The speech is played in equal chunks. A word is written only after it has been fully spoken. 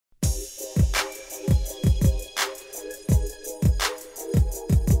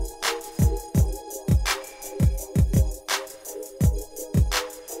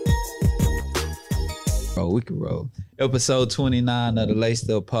We can roll. Episode 29 of the Laced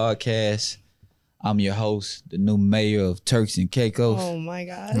Up Podcast. I'm your host, the new mayor of Turks and Caicos. Oh my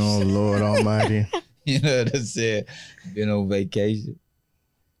gosh. Oh Lord Almighty. You know what I said? Been on vacation.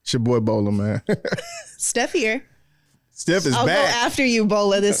 It's your boy Bola, man. Steph here. Steph is I'll back. go after you,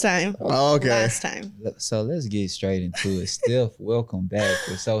 Bola, this time. Oh, okay. Last time. So let's get straight into it. Steph, welcome back.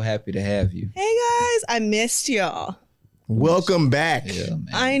 We're so happy to have you. Hey guys, I missed y'all. Welcome back. Yeah, man.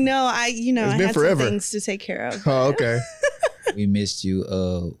 I know. I been had forever. some things to take care of. Oh, okay. We missed you.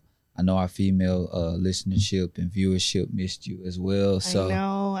 I know our female listenership and viewership missed you as well. So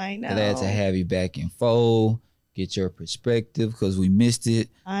I know. glad to have you back in fold. Get your perspective because we missed it.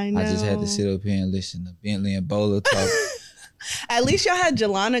 I know. I just had to sit up here and listen to Bentley and Bola talk. At least y'all had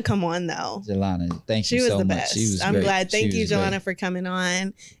Jelana come on though. Jelana, thank She you was so the much. best. She was I'm great. glad. Thank She you, was Jelana, great. for coming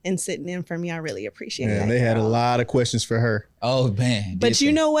on and sitting in for me. I really appreciate it. Yeah, they had a lot of questions for her. Oh man! But did you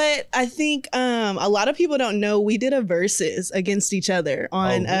they? know what? I think a lot of people don't know we did a versus against each other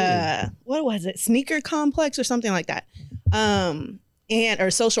on really? What was it? Sneaker Complex or something like that.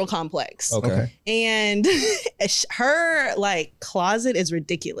 Or Social Complex. Okay. And her like closet is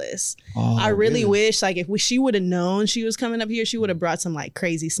ridiculous. Oh, I really wish like if she would have known she was coming up here, she would have brought some like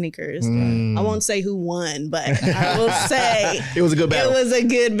crazy sneakers. Mm. I won't say who won, but I will say It was a good battle. it was a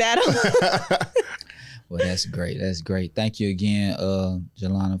good battle. Well, that's great. That's great. Thank you again,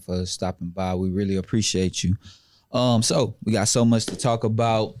 Jelana, for stopping by. We really appreciate you. So we got so much to talk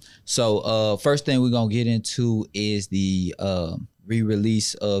about. So first thing we're gonna get into is the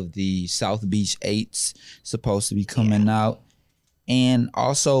re-release of the South Beach 8s supposed to be coming out. And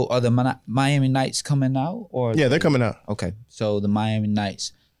also, are the Miami Nights coming out? Or Yeah, they're coming out. Okay, so the Miami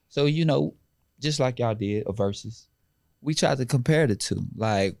Nights. So, you know, just like y'all did a versus, we tried to compare the two.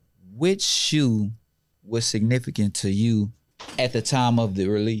 Like, which shoe was significant to you at the time of the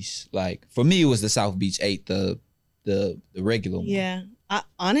release? Like, for me, it was the South Beach 8, the regular one. Yeah.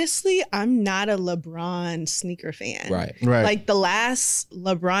 Honestly, I'm not a LeBron sneaker fan. Right. Right. Like the last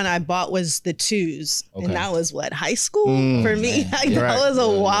LeBron I bought was the 2s. Okay. And that was what, high school for me? man. Like, Yeah. that was a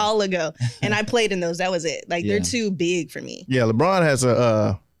Yeah. while ago. And I played in those. That was it. Like Yeah. they're too big for me. Yeah, LeBron has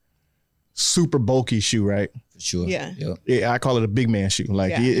a super bulky shoe, right? For sure. Yeah. Yep. I call it a big man shoe.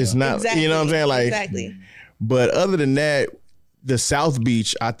 Like Yeah. it's not, Exactly. you know what I'm saying? Like, exactly. but other than that, the South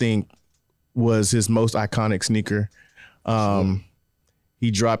Beach, I think, was his most iconic sneaker. He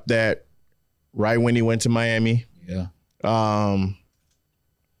dropped that right when he went to Miami. Yeah.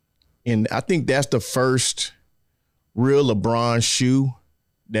 And I think that's the first real LeBron shoe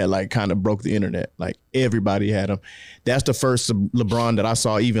that like kind of broke the internet. Like everybody had them. That's the first LeBron that I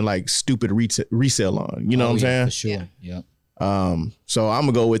saw even like stupid resale on. You know what I'm saying? For sure. Yeah. Yep. So I'm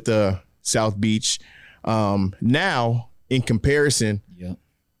gonna go with the South Beach. Now in comparison, Yep.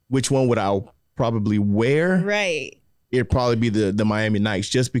 which one would I probably wear? Right. It'd probably be the Miami Nights,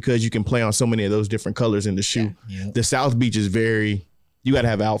 just because you can play on so many of those different colors in the shoe. Yeah. Yep. The South Beach is you got to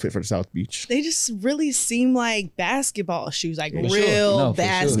have an outfit for the South Beach. They just really seem like basketball shoes, like For sure. real No, for sure.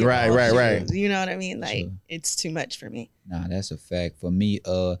 basketball Right. shoes. You know what I mean? Like Sure. it's too much for me. Nah, that's a fact. For me,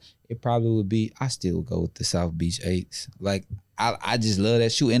 it probably would be, I still would go with the South Beach 8s. Like, I just love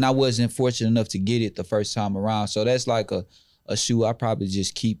that shoe. And I wasn't fortunate enough to get it the first time around. So that's like a shoe I probably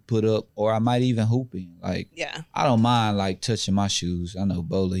just keep put up, or I might even hoop in. Like, Yeah. I don't mind like touching my shoes. I know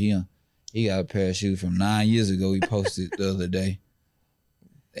Bola, he got a pair of shoes from 9 years ago he posted the other day.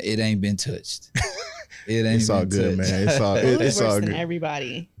 It ain't been touched. It ain't It's all been good, touched. man. It's all It's it's worse all than good.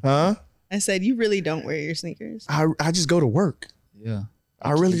 everybody. Huh? I said, you really don't wear your sneakers. I just go to work. Yeah.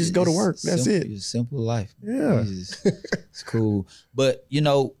 I really just go to work. That's simple, it. It's a simple life. Yeah. It's cool. But, you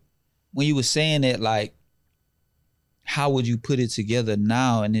know, when you were saying that, like, how would you put it together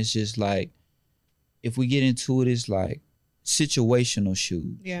now? And it's just like, if we get into it, it's like situational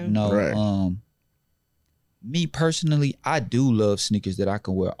shoes. Yeah. You know, Right. Me personally, I do love sneakers that I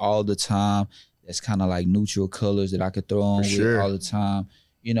can wear all the time. That's kind of like neutral colors that I could throw on For with sure. all the time.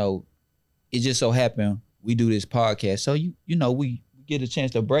 You know, it just so happened we do this podcast. So, you know, we get a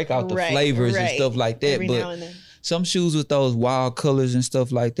chance to break out the Right, flavors and right. stuff like that. Every but now and then. some shoes with those wild colors and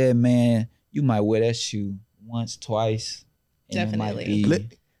stuff like that, man, you might wear that shoe once, twice. And Definitely. It might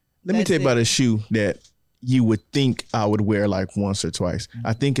be, Let me That's tell you about it. a shoe that you would think I would wear like once or twice.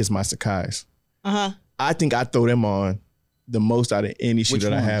 I think it's my Sakai's. Uh-huh. I think I throw them on the most out of any shoe Which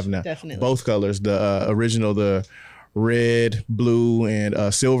that I ones? have now. Definitely. Both colors, the original, the red, blue,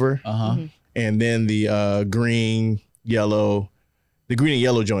 and silver, uh-huh. Mhm. and then the green, yellow, the green and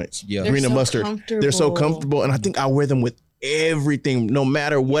yellow joints. Yeah. They're Green and so mustard. They're so comfortable, and I think I wear them with everything. No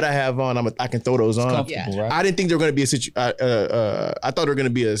matter what I have on, I can throw those on. Comfortable, right? I didn't think they were going to be I thought they were going to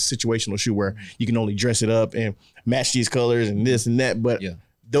be a situational shoe where you can only dress it up and match these colors and this and that. But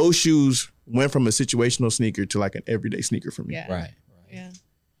those shoes went from a situational sneaker to like an everyday sneaker for me. Yeah. Right. Yeah.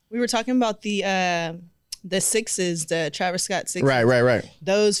 We were talking about the sixes, the Travis Scott sixes. Right.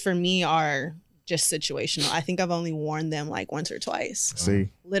 Those for me are just situational. I think I've only worn them like once or twice. See,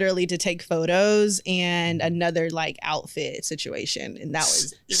 Literally to take photos and another like outfit situation. And that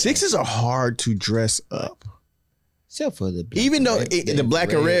was sixes are hard to dress up. Except for the black Even though and red. the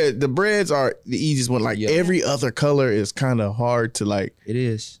black and red, the breads are the easiest one. Like every other color is kind of hard to like It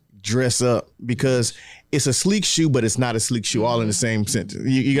is. dress up because it's a sleek shoe, but it's not a sleek shoe all in the same sentence.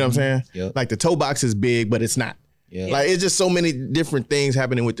 You know what I'm saying? Yep. Like the toe box is big, but it's not. Yeah. Like it's just so many different things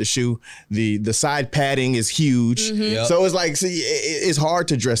happening with the shoe. The side padding is huge. Yep. So it's like, see, it's hard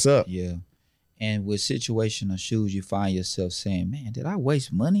to dress up. Yeah. And with situational shoes, you find yourself saying, man, did I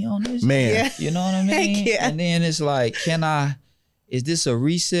waste money on this? Man. Yeah. You know what I mean? Yeah. And then it's like, is this a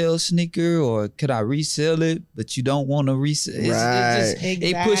resale sneaker or could I resell it? But you don't want to resell.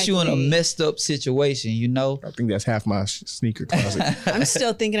 It puts you in a Exactly. messed up situation, you know? I think that's half my sneaker closet. I'm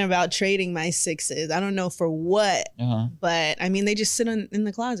still thinking about trading my sixes. I don't know for what, Uh-huh. but I mean, they just sit in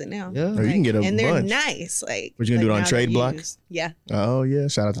the closet now. Yeah. Or you can get a and they're bunch. nice. Like, What, you gonna do it but on now Trade they're Block? used. Yeah. Oh yeah,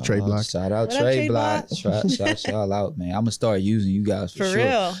 shout out to Trade Block. Shout out What up, Trade Trade Block. Block? Shout y'all out, man. I'm gonna start using you guys for For sure.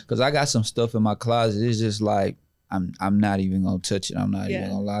 real. Cause I got some stuff in my closet. It's just like I'm not even gonna touch it. I'm not even Yeah.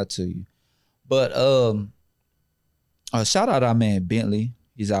 gonna lie to you. But shout out our man Bentley.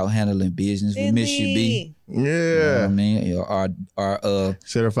 He's out handling business. We miss you, B. You know what I Yeah. mean? You know, our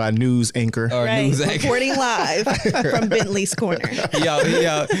Certified news anchor. Right. news anchor. Reporting live from Bentley's Corner. he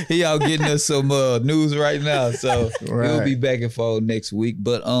out getting us some news right now. So we'll Right. be back and forth next week.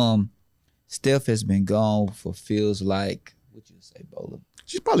 But Steph has been gone for feels like what you say, Bola?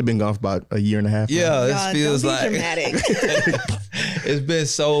 She's probably been gone for about a year and a half. now. Yeah, God, this feels don't be like dramatic. it's been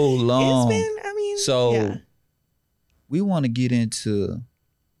so long. It's been, I mean, So yeah. we want to get into.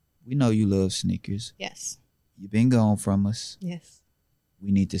 We know you love sneakers. Yes. You've been gone from us. Yes.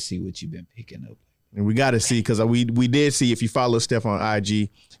 We need to see what you've been picking up. And we got to see, because we did see, if you follow Steph on IG,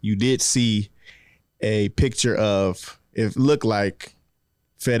 you did see a picture of, it looked like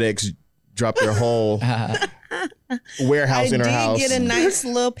FedEx dropped their whole warehouse in her house. I did get a nice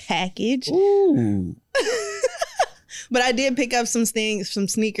little package, Ooh. but I did pick up some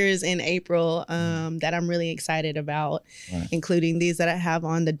sneakers in April that I'm really excited about, Right. including these that I have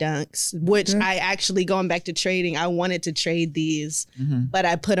on, the Dunks, which Okay. I actually, going back to trading, I wanted to trade these, Mm-hmm. but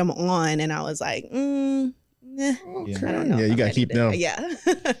I put them on and I was like, Yeah. I don't know. Yeah, if you I'm got to ready keep to- them.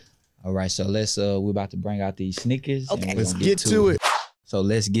 Yeah. All right, so let's we're about to bring out these sneakers. and Okay. we're Let's gonna get to it. So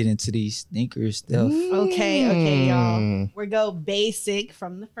let's get into these sneakers stuff. Okay, y'all. Mm. We go basic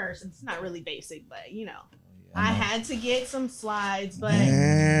from the first. It's not really basic, but you know. I had to get some slides, but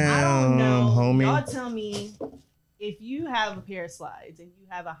I don't know. homie. Y'all tell me if you have a pair of slides and you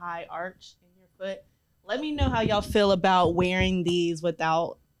have a high arch in your foot. Let me know how y'all feel about wearing these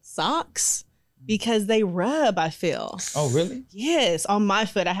without socks because they rub, I feel. Oh, really? Yes, on my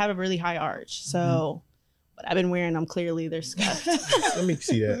foot. I have a really high arch. So, but I've been wearing them. Clearly, they're scuffed. Let me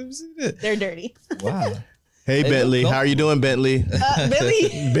see that. They're dirty. Wow. Hey, They Bentley. look How are you doing, Bentley?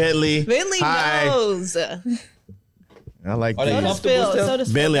 Bentley. Bentley. Bentley Hi. knows. I like Are they So these. does comfortable Phil. still? So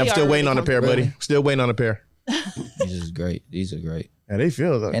does Bentley, Phil. I'm They still are waiting really on a pair, comfortable. buddy. Still waiting on a pair. These is great. These are great. Yeah, they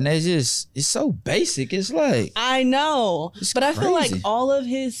feel though. And it's so basic. It's like I know, It's but I feel like crazy. all of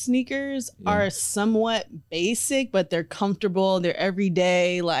his sneakers Yeah. are somewhat basic, but they're comfortable. They're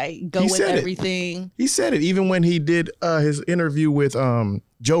everyday, like go He with said it. everything. He said it even when he did his interview with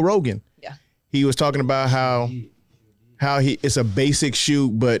Joe Rogan. Yeah. He was talking about how it's a basic shoe,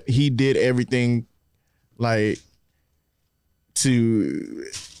 but he did everything like to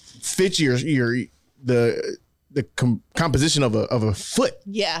fit the composition of a foot.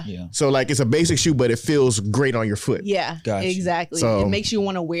 Yeah, yeah. So like it's a basic shoe, but it feels great on your foot. yeah, Gotcha. exactly. So- it makes you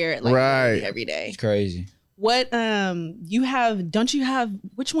want to wear it like Right. every day. It's crazy. What you have? Don't you have?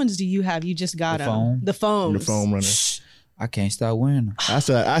 Which ones do you have? You just got The them. foam. The foams. The foam runner. I can't stop wearing them. I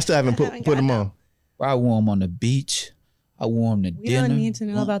still haven't put haven't them got on. I wore them on the beach. I wore them to We dinner. don't need to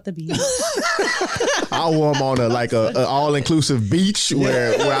know about the beach. I wore them on a all inclusive beach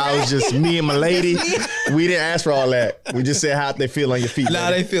where I was just me and my lady. We didn't ask for all that. We just said how they feel on your feet. Nah,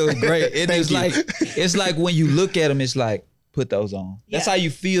 lady. they feel great. It Thank is you. like it's like when you look at them, it's like put those on. That's Yeah. how you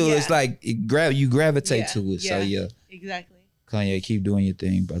feel. Yeah. It's like you gravitate Yeah. to it. So Yeah. yeah, Exactly. Kanye, keep doing your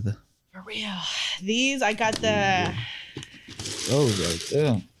thing, brother. For real. These I got the Those right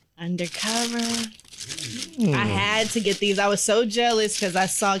there. undercover I had to get these. I was so jealous because I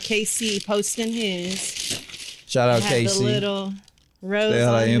saw KC posting his. Shout out Had the KC. little rose Stay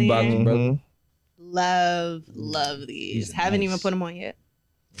out on of inbox, there. brother. Love these. These are Haven't nice. even put them on yet.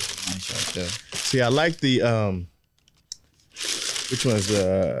 Nice right there. See, I like the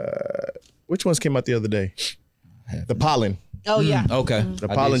which ones came out the other day? The pollen. Oh yeah, Okay. The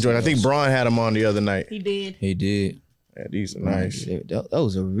I pollen did see joint. I think those. Braun had them on the other night. he did. He did. Yeah, these are nice.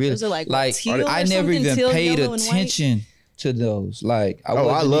 Those are really Those are like teal I or never something? even Teal, paid yellow, and white? attention to those. Like I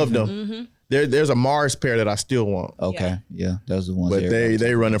wasn't love even- them. Mm-hmm. There's a Mars pair that I still want, Okay, yeah, those are the ones. but everybody-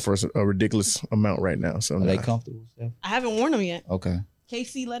 they running for a ridiculous amount right now. So are they nah. comfortable? Steph? I haven't worn them yet. Okay,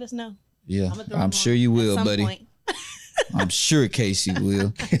 KC, let us know. yeah, I'ma throw them I'm on sure you at will, some buddy. point. I'm sure Casey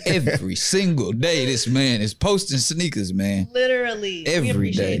will. Every single day, this man is posting sneakers, man. Literally, we Every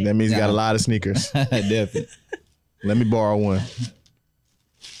appreciate day. it. That means he got a Nah. lot of sneakers. Definitely. Let me borrow one.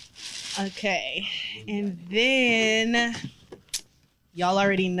 Okay, and then y'all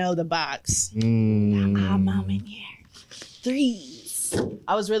already know the box. I'm in here. Threes.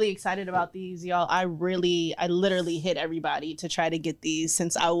 I was really excited about these, y'all. I literally hit everybody to try to get these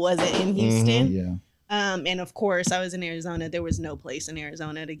since I wasn't in Houston. Yeah. And of course, I was in Arizona. There was no place in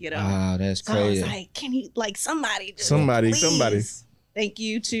Arizona to get them. Wow, that's So I was crazy. like, can you, like, somebody just Somebody. please? Thank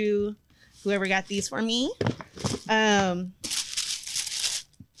you to whoever got these for me.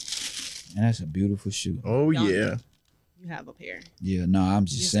 And that's a beautiful shoe. Oh Don't- yeah. You have a pair. Yeah, no, I'm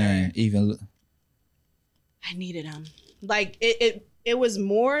just Yes, saying. sir. Even I needed them. Like it was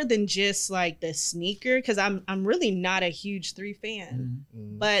more than just like the sneaker, because I'm really not a huge 3 fan.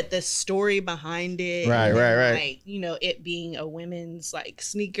 But the story behind it, Right, and, right. like, you know, it being a women's like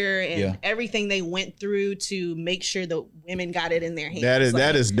sneaker and Yeah. everything they went through to make sure the women got it in their hands. That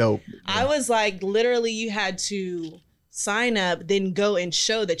Like, is dope. I was like, literally, you had to sign up, then go and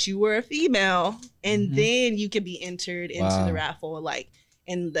show that you were a female, and Mhm. then you could be entered into Wow. the raffle. Like,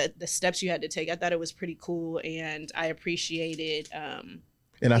 and the steps you had to take. I thought it was pretty cool, and I appreciated. And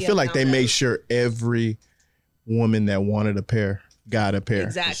I the feel like they amount made of- sure every woman that wanted a pair got a pair.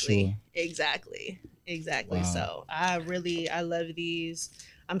 Exactly. sure. Exactly. Wow. So I love these.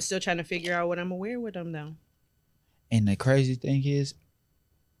 I'm still trying to figure out what I'm gonna wear with them though. And the crazy thing is,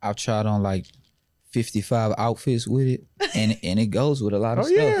 I've tried on like 55 outfits with it, and it goes with a lot of Oh,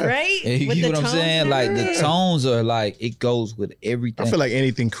 stuff. yeah. Right? You With get the what I'm tones saying? and Like the everything. tones are like it goes with everything. I feel like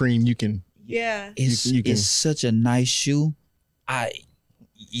anything cream you can. Yeah. it's you can- it's such a nice shoe.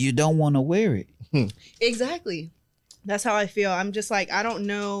 You don't want to wear it. Exactly. That's how I feel. I'm just like, I don't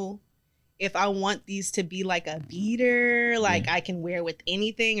know if I want these to be like a beater, like I can wear with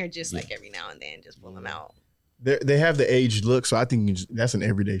anything, or just like every now and then just pull them out. They have the aged look, so I think that's an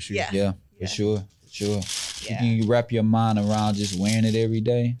everyday shoe. Yeah. Yeah, Yeah. for sure. Yeah. You can wrap your mind around just wearing it every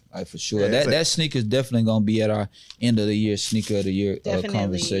day, like for sure. Yeah, that it's that sneaker is definitely gonna be at our end of the year sneaker of the year Definitely,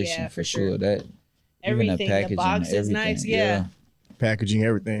 conversation yeah, for for sure. sure. That Everything. even the packaging, The box is everything. nice. Yeah. Packaging,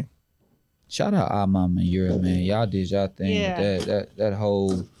 everything. Shout out our mom in Europe, man. Y'all did y'all thing. Yeah. That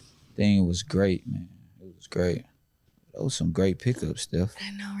whole thing was great, man. It was great. Those some great pickups, Steph.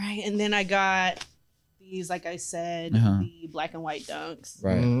 I know, right? And then I got these, like I said, Uh-huh. the black and white dunks.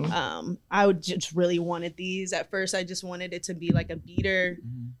 Right. Mhm. I would just really wanted these. At first, I just wanted it to be like a beater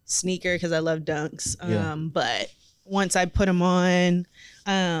sneaker because I love dunks. Yeah. But once I put them on,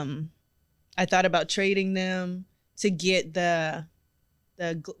 I thought about trading them to get the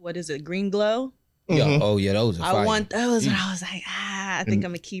what is it, green glow. Yeah. Mhm. Oh yeah, those are I fire. want those, but Mm. I was like, I think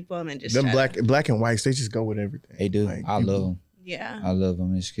I'm gonna keep them and just Them try to- black and whites, they just go with everything. They do. Like, I love them. yeah. I love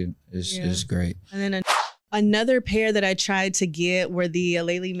them. It's good. It's Yeah. it's great. And then another pair that I tried to get were the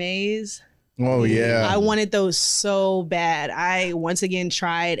Aleli Mays. Oh yeah. I wanted those so bad. I once again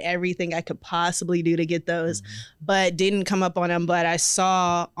tried everything I could possibly do to get those, but didn't come up on them. But I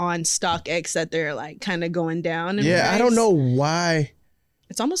saw on StockX that they're like kind of going down. In Yeah, I don't price. know why.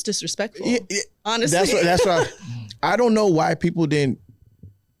 It's almost disrespectful. Yeah, Honestly, that's what I don't know why people didn't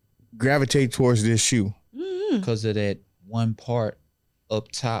gravitate towards this shoe. Because of that one part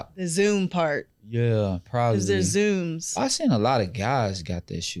up top. the zoom part. Yeah, probably. Because there's zooms. I seen a lot of guys got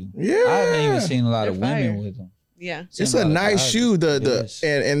that shoe. Yeah. I haven't even seen a lot of They're women fire. with them. Yeah. It's a nice shoe. Yes.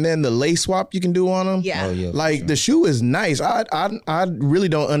 And then the lace swap you can do on them. Yeah. Oh yeah. for Like sure. the shoe is nice. I really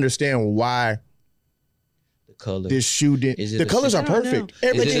don't understand why the color. this shoe didn't. Is it The a colors are I don't perfect. know.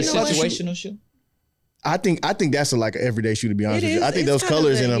 Is But it a you know what? situational shoe? I think that's like an everyday shoe, to be honest It with you. is. I think It's those kind of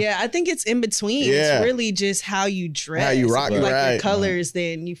colors a- in them. Yeah, I think it's in between. Yeah. It's really just how you dress. How you rock If it, like right. your colors,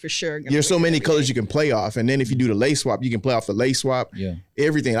 then you for sure. gonna There's so wear it many every colors day. you can play off, and then if you do the lace swap, you can play off the lace swap. Yeah.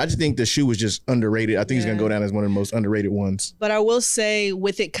 Everything. I just think the shoe was just underrated. I think it's gonna Yeah. go down as one of the most underrated ones. But I will say,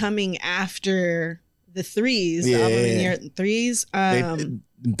 with it coming after the threes, Yeah. the album in your threes.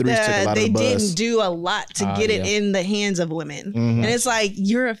 Threes took a lot they of the buzz. didn't do a lot to get it yeah. in the hands of women. Mhm. And it's like,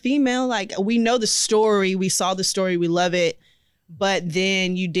 you're a female. Like, we know the story. We saw the story. We love it. But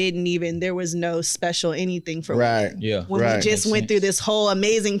then you didn't even, there was no special anything for Right. women. Yeah. When Right. we just Makes went through sense. this whole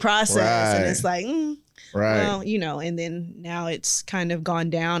amazing process. And Right. it's like, Right. well, you know, and then now it's kind of gone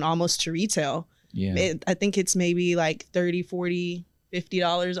down almost to retail. Yeah. I think it's maybe like $30, $40,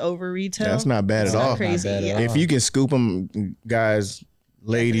 $50 over retail. That's not bad It's at not all. crazy. Not bad at yeah. all. If you can scoop them, guys,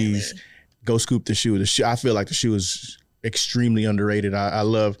 ladies, go scoop the shoe. The shoe. I feel like the shoe is extremely underrated. I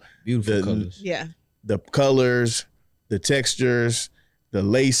love Beautiful the- colors. Yeah. the colors, the textures, the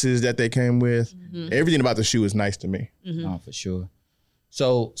laces that they came with. Mhm. Everything about the shoe is nice to me. Mhm. No, for sure.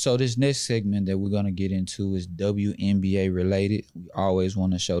 So this next segment that we're gonna get into is WNBA related. We always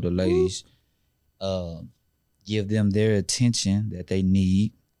want to show the ladies, give them their attention that they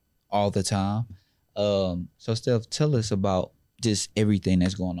need all the time. So Steph, tell us about just everything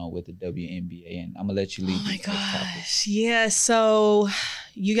that's going on with the WNBA, and I'm gonna let you lead. Oh my this topic. gosh. Yeah. So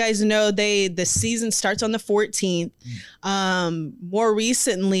you guys know the season starts on the 14th. More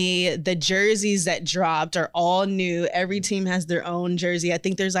recently, the jerseys that dropped are all new. Every team has their own jersey. I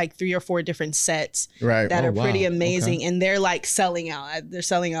think there's like 3 or 4 different sets Right. that Oh, are pretty wow. amazing. Okay. And they're like selling out. They're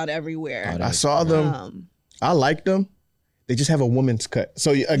selling out everywhere. Oh, I saw them. Um, I like them. They just have a woman's cut,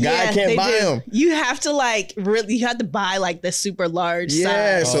 so a guy yeah, can't they buy do. them. You have to like really, you have to buy like the super large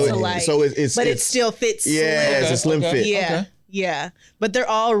Yeah. size. So Oh. like, it's but it still fits. yeah, slim. it's a slim fit. Yeah. Okay. Yeah. But they're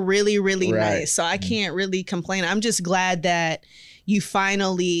all really, really Right. nice. So I can't really complain. I'm just glad that they're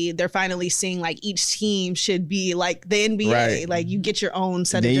finally seeing like each team should be like the NBA. Right. Like you get your own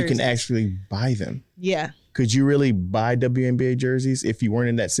set And then of you jerseys. can actually buy them. Yeah. Could you really buy WNBA jerseys if you weren't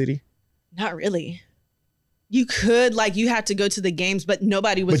in that city? Not really. You could, like, you had to go to the games, but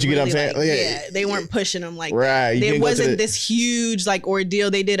nobody was But you get really what I'm saying? like, Yeah. yeah, they weren't pushing them like Right. You there can't go to wasn't the- this huge like ordeal.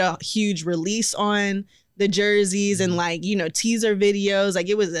 They did a huge release on the jerseys and like, you know, teaser videos. Like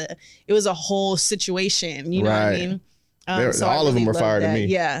it was a whole situation. You know what I Right. mean? All of them were love fire to that. me.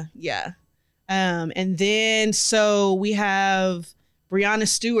 Yeah, yeah. And then so we have Breanna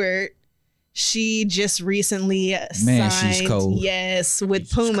Stewart. She just recently Man, signed, she's cold. yes, with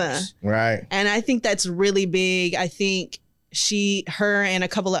Jesus Puma. Christ. Right. And I think that's really big. I think her and a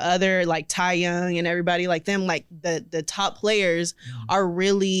couple of other like Ty Young and everybody like them, like the top players are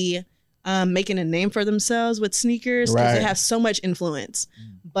really making a name for themselves with sneakers because Right. they have so much influence.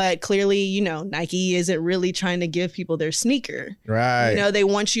 But clearly, you know, Nike isn't really trying to give people their sneaker. Right. You know, they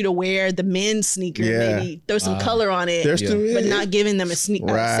want you to wear the men's sneaker, Yeah. maybe throw some color on it, There's still, but not giving them a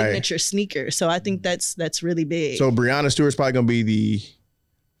Right. signature sneaker. So I think that's really big. So Breanna Stewart's probably gonna be the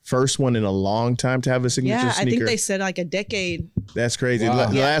first one in a long time to have a signature yeah, sneaker. I think they said like a decade. That's crazy. Wow.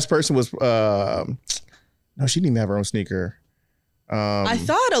 The Yeah. last person was no, she didn't even have her own sneaker. I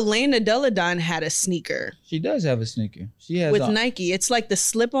thought Elena Deladon had a sneaker She does have a sneaker. She has with a, Nike. It's like the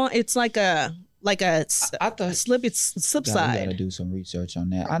slip on. It's like a I thought slip. It's slip we gotta side. do some research on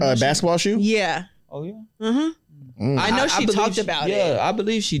that. I know she- basketball shoe. Yeah. Oh yeah. Uh-huh. Mm. I know she believe talked about yeah, it. I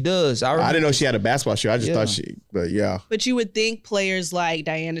believe she does. I didn't know she had a basketball shoe. I just Yeah. thought she, but yeah. But you would think players like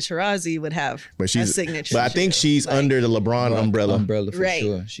Diana Taurasi would have But a she's, signature. but I think shoe. she's Like, under the LeBron umbrella. Umbrella for Right.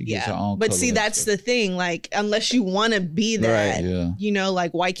 sure. She gets her Yeah. own. But see, colorway that's stuff. the thing. Like, unless you want to be that, Right. Yeah. you know,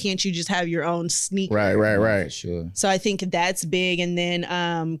 like, why can't you just have your own sneaker? Right, right, For right. sure. So I think that's big. And then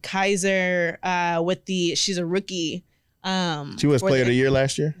Kaiser she's a rookie. She was for player of the year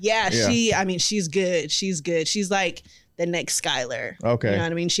last year. Yeah, Yeah. she's good. She's good. She's like the next Skylar. Okay. You know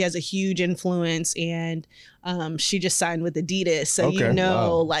what I mean? She has a huge influence and she just signed with Adidas. So Okay. you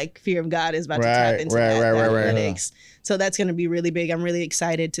know, Wow. like Fear of God is about to tap Right, into right, that right, right. analytics. So that's going to be really big. I'm really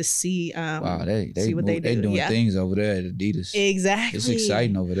excited to see Wow, they see what they do. doing Yeah. things over there at Adidas. Exactly. It's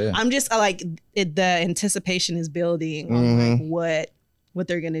exciting over there. I'm just like the anticipation is building on like what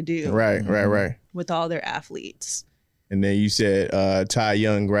they're going to do Right, right, right. with all their athletes. And then you said Ty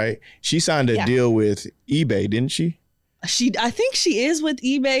Young, right? She signed a Yeah. deal with eBay, didn't she? I think she is with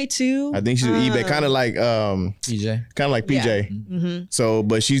eBay too. I think she's with eBay, kind of like PJ. PJ. Mm-hmm. So,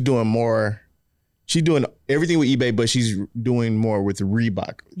 but she's doing more. She's doing everything with eBay, but she's doing more with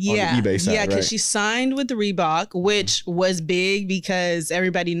Reebok Yeah, on the eBay side, yeah, because right? she signed with the Reebok, which was big because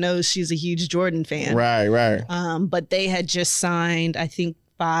everybody knows she's a huge Jordan fan. Right, right. But they had just signed, I think,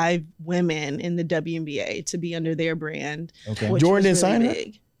 5 women in the WNBA to be under their brand. Okay. which Jordan was didn't really sign her?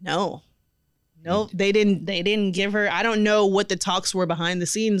 big. No, Nope, they didn't give her. I don't know what the talks were behind the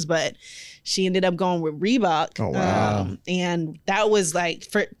scenes, but she ended up going with Reebok. Oh, wow. And that was like,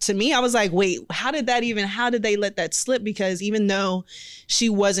 to me, I was like, wait, how did they let that slip? Because even though she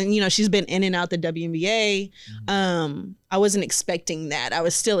wasn't, she's been in and out the WNBA, I wasn't expecting that. I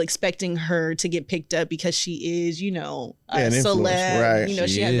was still expecting her to get picked up because she is, an a influence, celeb. right.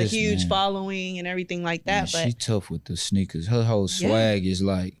 She has a is, huge man. following and everything like that. Man, But she tough with the sneakers. Her whole swag is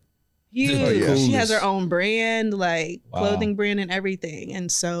like huge. yeah. She has her Coolest. own brand, like Wow. clothing brand and everything. And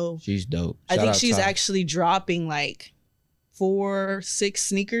so she's dope. I Shout think out she's Ty. actually dropping like 4 or 6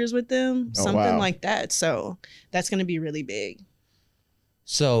 sneakers with them, Oh, something wow. like that. So that's going to be really big.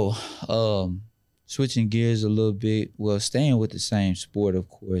 So, switching gears a little bit, well, staying with the same sport, of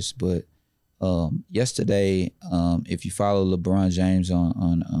course, but yesterday, if you follow LeBron James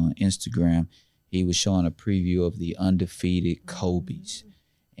on Instagram, he was showing a preview of the undefeated Kobe's,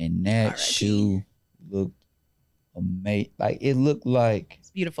 and that R.I.P. shoe looked amazing. Like it looked like,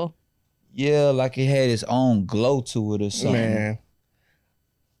 It's beautiful. yeah, like it had its own glow to it or something. Man.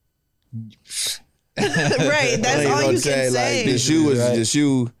 Right. That's all you can say. Like, the shoe is Right. the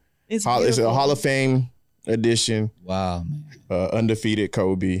shoe. It's It's a beautiful. Hall of Fame edition. Wow, man. Undefeated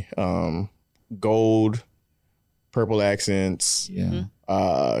Kobe. Gold, purple accents.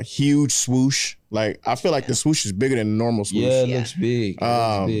 Yeah. Huge swoosh. Like I feel like the swoosh is bigger than the normal swoosh. Yeah, it Yeah. looks big. It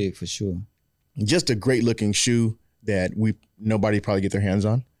Um, looks big for sure. Just a great looking shoe that nobody probably get their hands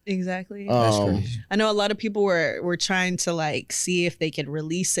on. Exactly. That's Um, crazy. I know a lot of people were trying to like see if they could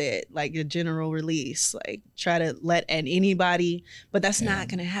release it, like a general release, like try to let anybody, but that's not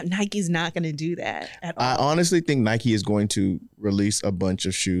going to happen. Nike's not going to do that at I all. honestly think Nike is going to release a bunch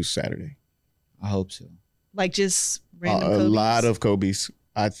of shoes Saturday. I hope so. Like just random A Kobe's. lot of Kobe's.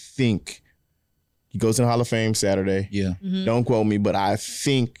 I think he goes in the Hall of Fame Saturday. Yeah. Mhm. Don't quote me, but I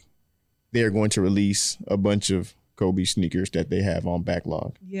think they're going to release a bunch of Kobe sneakers that they have on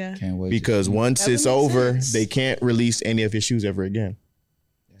backlog. Yeah. Can't wait. to Because see. once That would it's make over, sense. they can't release any of his shoes ever again.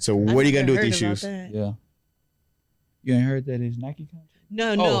 So I what are you never gonna do with heard these about shoes? that. Yeah. You ain't heard that it's Nike contract?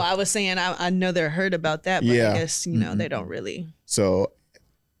 No, Oh. I was saying I know they're heard about that, but Yeah. I guess they don't really. So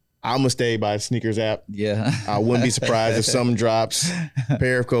I'm gonna stay by the sneakers app. Yeah. I wouldn't be surprised if some drops, a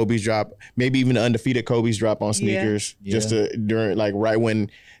pair of Kobe's drop, maybe even the undefeated Kobe's drop on sneakers, Yeah. just to during like right when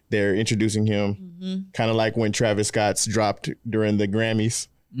they're introducing him, Hmm. kind of like when Travis Scott's dropped during the Grammys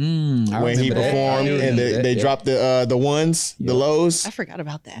I when he remember that. performed, I and remember that, they yeah. dropped the ones, the Yeah. lows. I forgot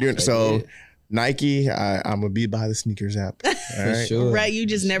about that. During- They so did. Nike, I'm gonna be by the sneakers app. All For right. sure. Right, you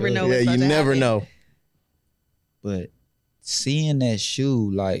just For never sure. know Yeah, what's you about to never happen. know. But seeing that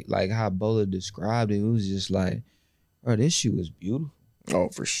shoe, like how Bola described it, it was just like, bro, this shoe is beautiful. Oh,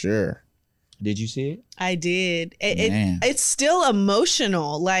 for sure. Did you see it? I did. Man. It's still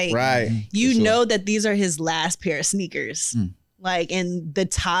emotional. Like Right. you For sure. know that these are his last pair of sneakers. Mm. Like, and the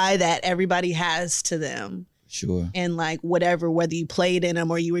tie that everybody has to them. Sure. And like whatever, whether you played in them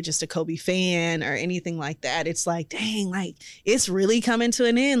or you were just a Kobe fan or anything like that, it's like, dang, like it's really coming to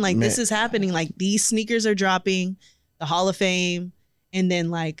an end. Like this Man. is happening. Like these sneakers are dropping, the Hall of Fame, and then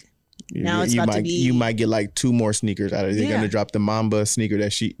like now it's you about might to be. you might get like 2 more sneakers out of it. They're Yeah. gonna drop the Mamba sneaker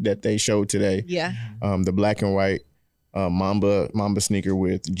that they showed today. Yeah. The black and white Mamba sneaker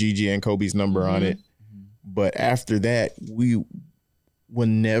with Gigi and Kobe's number on Mhm. it. But after that, we will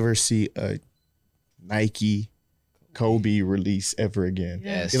never see a Nike Kobe release ever again.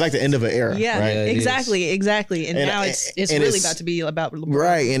 Yes. It's like the end of an era, Yeah, right? Yeah, it exactly. And And- now it's and really it's- about to be about LeBron.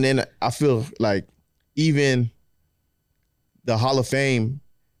 Right. And then I feel like even the Hall of Fame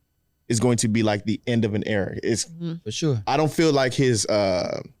is going to be like the end of an era. It's Mhm. For sure. I don't feel like his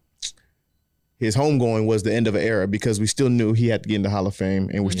homegoing was the end of an era because we still knew he had to get in the Hall of Fame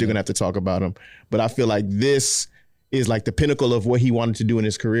and we're still gonna have to talk about him. But I feel like this is like the pinnacle of what he wanted to do in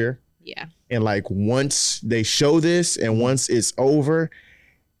his career. Yeah. And like once they show this and once it's over,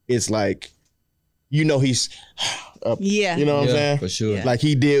 it's like, he's up. Yeah. You know what I'm Yeah, saying? for sure. Yeah. Like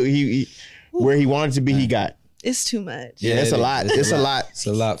he where he wanted to be, he got. It's too much. Yeah, it's a lot. It's a lot. It's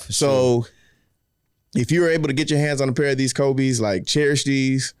a lot for sure. So if you were able to get your hands on a pair of these Kobe's, like cherish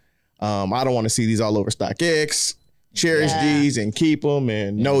these. I don't want to see these all over StockX. Cherish Yeah. these and keep them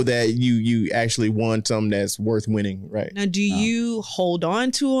and know that you actually won something that's worth winning, right? Now, do you hold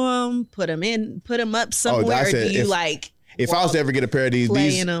on to them, put them up somewhere, I or said do you if- like If I was to ever get a pair of these,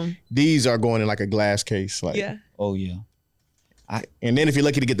 play in them? these are going in like a glass case, like. Yeah. Oh yeah. And then if you're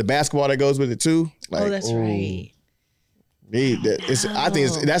lucky to get the basketball that goes with it too, like Oh, that's ooh. right. I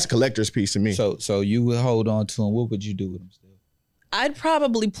think that's a collector's piece to me. So you would hold on to them. What would you do with them still? I'd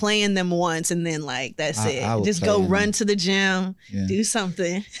probably play in them once and then like that's I it. would Just play go in run them. to the gym, Yeah. do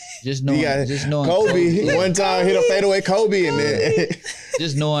something. just You got knowing Kobe. One time hit a fadeaway Kobe, and then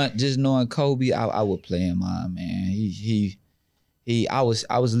just knowing Kobe, I would play him on, man. He I was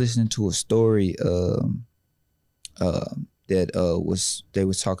listening to a story that they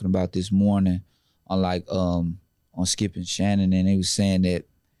was talking about this morning on Skip and Shannon, and they was saying that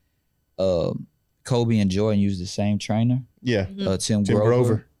Kobe and Jordan used the same trainer, yeah, Tim Tim Grover.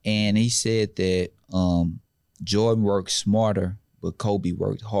 Grover. And he said that Jordan worked smarter, but Kobe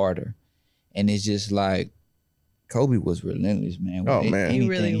worked harder. And it's just like Kobe was relentless, man. Oh, With man. anything He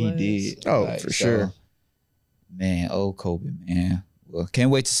really was. did. Oh, Like, for sure. Man, Kobe, man. Well,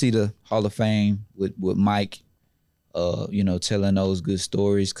 can't wait to see the Hall of Fame with Mike. Telling those good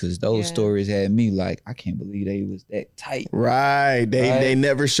stories, because those stories had me like, I can't believe they was that tight. Right. They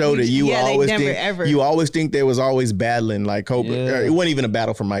never showed it. You Yeah, they always never, think ever. you always think they was always battling like Kobe. Yeah. It wasn't even a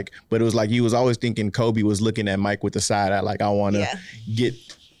battle for Mike, but it was like you was always thinking Kobe was looking at Mike with the side eye, like I want to get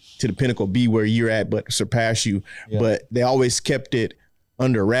to the pinnacle, be where you're at, but surpass you. Yeah. But they always kept it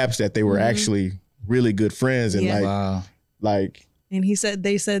under wraps that they were actually really good friends, and Yeah. like And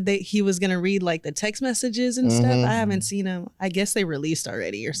they said that he was gonna read like the text messages and stuff. I haven't seen him. I guess they released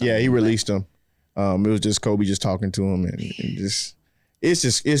already or something. yeah, he released them. It was just Kobe just talking to him, and just it's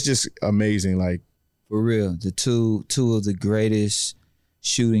just amazing. Like For real, the two of the greatest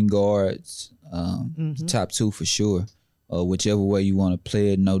shooting guards, the top two for sure. Whichever way you want to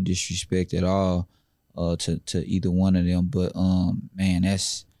play it, no disrespect at all to either one of them. But man,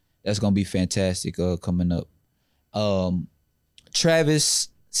 that's gonna be fantastic coming up. Travis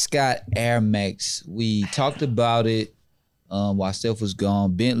Scott Air Max. We talked about it while Steph was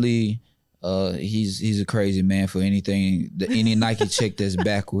gone. Bentley, he's a crazy man for any Nike check that's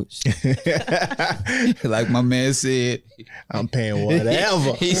backwards. Like my man said, I'm paying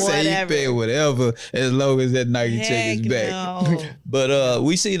whatever. he said he paying whatever as long as that Nike check is back. No. But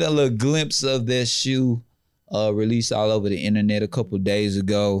we seen a little glimpse of that shoe released all over the internet a couple of days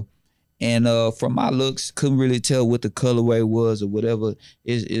ago. And from my looks, couldn't really tell what the colorway was or whatever.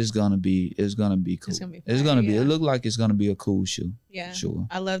 It's gonna be cool. It's gonna be fire, It looked like it's gonna be a cool shoe. Yeah. For sure.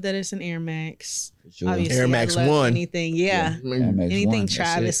 I love that it's an Air Max. For sure. Obviously, Air Max I love 1. Anything, yeah. Air Max Anything 1, that's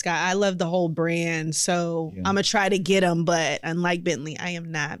Travis it. Scott. I love the whole brand. So Yeah. I'm gonna try to get them, but unlike Bentley, I am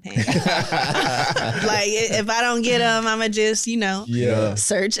not paying. Like if I don't get them, I'm gonna just Yeah.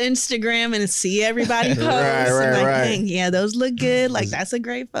 search Instagram and see everybody post. Right, and like, right. dang, yeah, those look good. Like that's a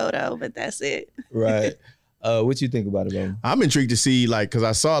great photo, but that's it. Right. What you think about it, bro? I'm intrigued to see because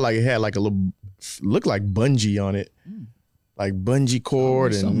I saw it had like a little looked like bungee on it, like bungee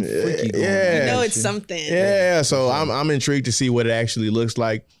cord and Something freaky going on. yeah, No, it's something. yeah. So I'm intrigued to see what it actually looks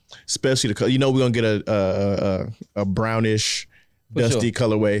like, especially the color. We're gonna get a brownish, For dusty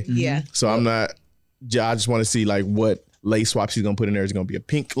colorway. Yeah. So I'm not. I just want to see like what lace swaps he's gonna put in there. Is it gonna be a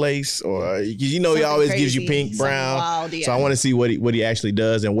pink lace or he Something always gives you crazy, pink, something brown. wild, So yeah. I want to see what he actually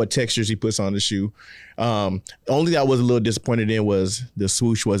does and what textures he puts on the shoe. The only thing I was a little disappointed in was the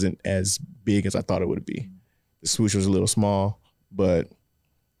swoosh wasn't as big as I thought it would be. The swoosh was a little small, but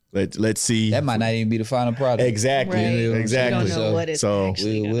let's see. That might not even be the final product. Exactly, Right. You exactly. don't know what it's So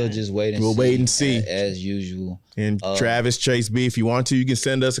actually We'll just wait and We'll see. wait and see. As usual. And Travis Chase B, if you want to, you can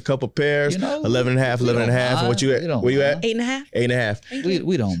send us a couple pairs. 11 and a half, 11 and a half. And what you at? We don't Where you mind. at? 8.5. 8 and a half.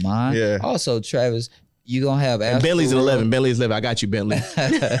 We don't mind. Yeah. Also, Travis, you gonna have And Bentley's at Astroworld. 11. Bentley's 11. I got you, Bentley.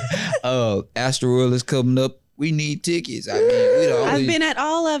 Astroworld is coming up. We need tickets. I mean, we the only. I've been at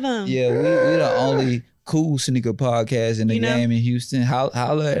all of them. Yeah, we the only cool sneaker podcast in the game in Houston.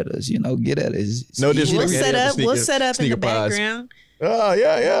 Holler at us. Get at us. No disrespect. We'll set up in sneaker the pods. background. Oh,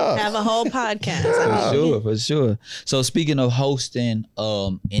 yeah. Have a whole podcast. For sure. So speaking of hosting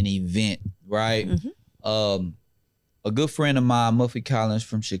an event, right? A good friend of mine, Muffy Collins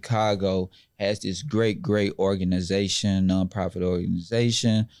from Chicago, has this great organization, nonprofit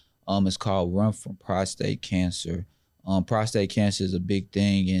organization. It's called Run from Prostate Cancer. Prostate cancer is a big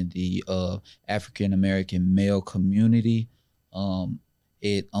thing in the African American male community.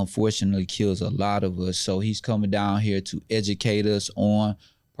 It unfortunately kills a lot of us. So he's coming down here to educate us on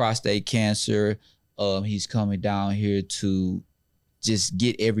prostate cancer. He's coming down here to just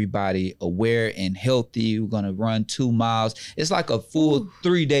get everybody aware and healthy. We're gonna run 2 miles. It's like a full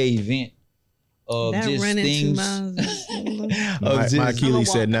 3-day event of That just running 2 things. miles is- My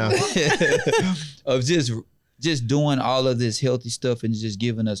Achilles said now. Of just doing all of this healthy stuff and just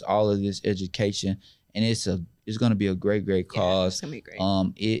giving us all of this education. And it's gonna be a great Yeah, cause. it's gonna be great.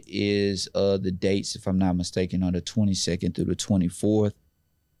 It is the dates, if I'm not mistaken, are the 22nd through the 24th.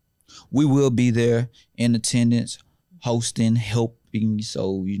 We will be there in attendance, hosting, helping.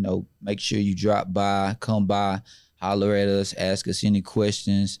 So make sure you drop by, come by, Holler at us, ask us any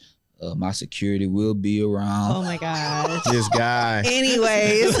questions. My security will be around. Oh my gosh. This guy.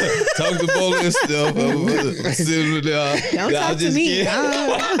 Anyways, Talk to police stuff. don't talk to me.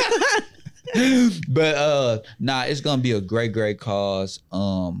 But it's gonna be a great cause.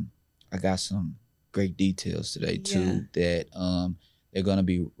 I got some great details today too. That they're gonna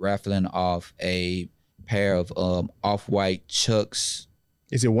be raffling off a pair of off-white Chucks.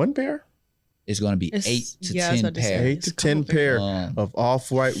 Is it one pair? It's gonna be 8 to 10 pairs. 8 to 10 pair of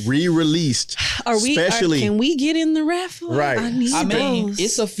off-white re-released. Can we get in the raffle? Right. I mean,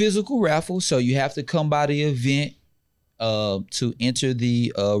 it's a physical raffle, so you have to come by the event to enter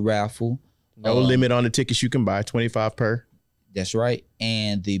the raffle. No limit on the tickets you can buy, 25 per. That's right.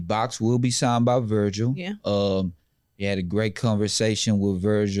 And the box will be signed by Virgil. Yeah. He had a great conversation with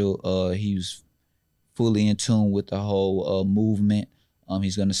Virgil. He was fully in tune with the whole movement.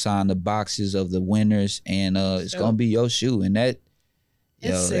 He's gonna sign the boxes of the winners, and it's gonna be your shoe, and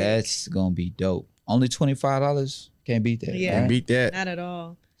that's gonna be dope. Only $25. Can't beat that. Yeah, Can't beat that. Not at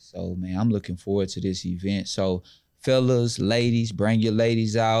all. So man, I'm looking forward to this event. So fellas, ladies, bring your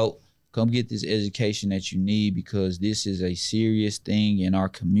ladies out. Come get this education that you need, because this is a serious thing in our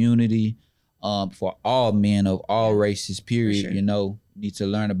community. For all men of all races, period. Sure. You know, you need to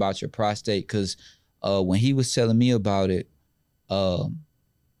learn about your prostate, because when he was telling me about it,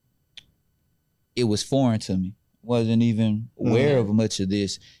 it was foreign to me. Wasn't even aware of much of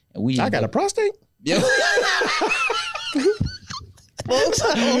this. And I got a prostate? Yeah. So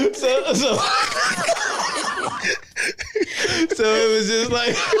it was just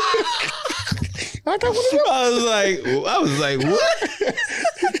like I was like, what?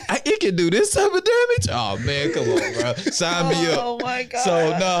 It can do this type of damage? Oh man, come on, bro. Sign me up. Oh my god.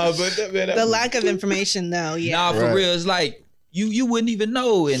 So but man, the lack of information though, yeah. Nah, for real, it's like you wouldn't even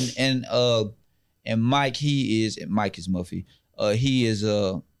know. And Mike is Muffy. He is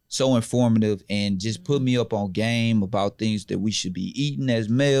so informative and just put me up on game about things that we should be eating as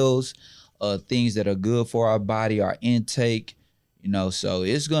males, things that are good for our body, our intake, you know. So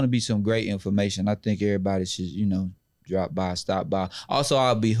it's gonna be some great information. I think everybody should, you know, drop by, stop by. Also,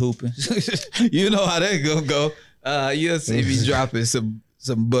 I'll be hooping. You know how that gonna go. You'll see me dropping some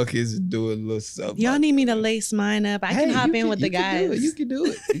buckets and doing a little something. Y'all need me to lace mine up. I can hop in with the guys. You can do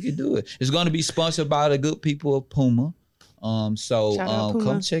it. It's gonna be sponsored by the good people of Puma. So Puma.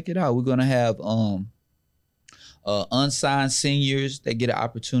 come check it out. We're gonna have unsigned seniors that get an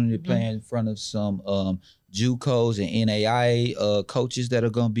opportunity to play in front of some JUCOs and NAIA coaches that are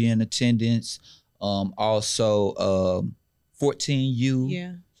gonna be in attendance. Also 14U.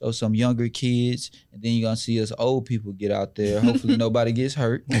 Yeah. So some younger kids, and then you're gonna see us old people get out there. Hopefully nobody gets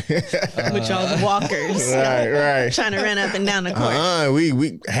hurt. With y'all walkers. Right. Trying to run up and down the court.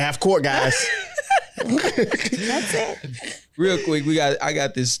 We half court guys. That's it. Real quick, I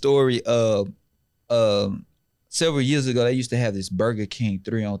got this story of several years ago. They used to have this Burger King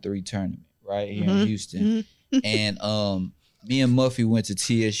 3-on-3 tournament right here in Houston. And me and Muffy went to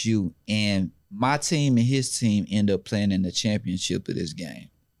TSU, and my team and his team ended up playing in the championship of this game.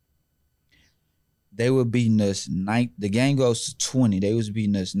 They were beating us the game goes to 20. They was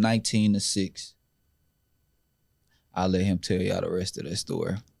beating us 19-6. I'll let him tell y'all the rest of that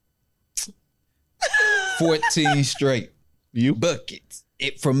story. 14 straight. You buckets.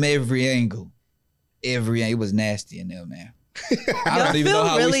 From every angle. It was nasty in there, man. I don't even know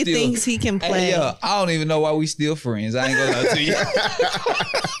how really we still thinks he can play. Yeah, I don't even know why we still friends. I ain't gonna lie to you.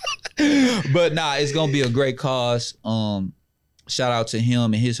 But nah, it's gonna be a great cause. Shout out to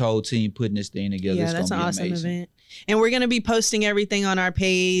him and his whole team putting this thing together. Yeah, it's that's an gonna be awesome amazing. event. And we're going to be posting everything on our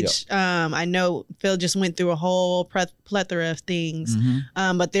page. Yep. I know Phil just went through a whole plethora of things,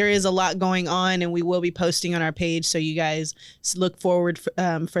 but there is a lot going on, and we will be posting on our page. So you guys look forward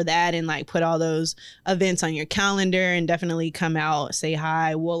for that, and like put all those events on your calendar, and definitely come out, say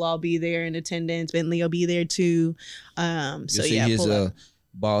hi. We'll all be there in attendance. Bentley will be there too. So see his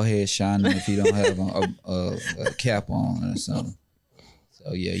bald head shining if he don't have a cap on or something.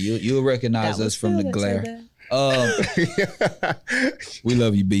 So yeah, you'll recognize us from the glare. We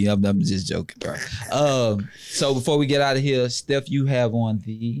love you, B. I'm just joking, bro. So before we get out of here, Steph, you have on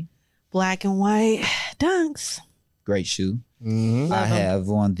the black and white Dunks. Great shoe. I have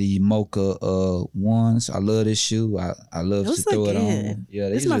on the Mocha ones. I love this shoe. I love to throw it on. Yeah,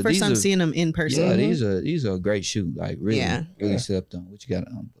 this is my first time seeing them in person. Yeah, these are a great shoe. Like really slept on. What you got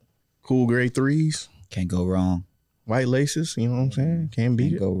on? Cool gray 3s. Can't go wrong. White laces. You know what I'm saying? Can't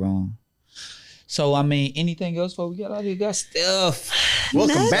beat it. Go wrong. So, I mean, anything else before we get out of here? Got stuff.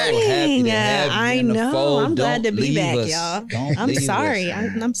 Welcome back. Happy to have you I in the know. fold. I'm glad to Don't be leave back, us. y'all. Don't I'm leave sorry.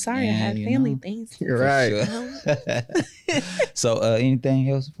 us. I'm sorry. I Man, have you family know. things. You're For right. sure. So, anything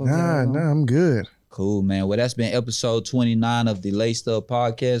else? Before we Nah, go on? I'm good. Cool, man. Well, that's been episode 29 of the Laced Up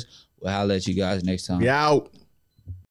Podcast. We'll holler at you guys next time. Be out.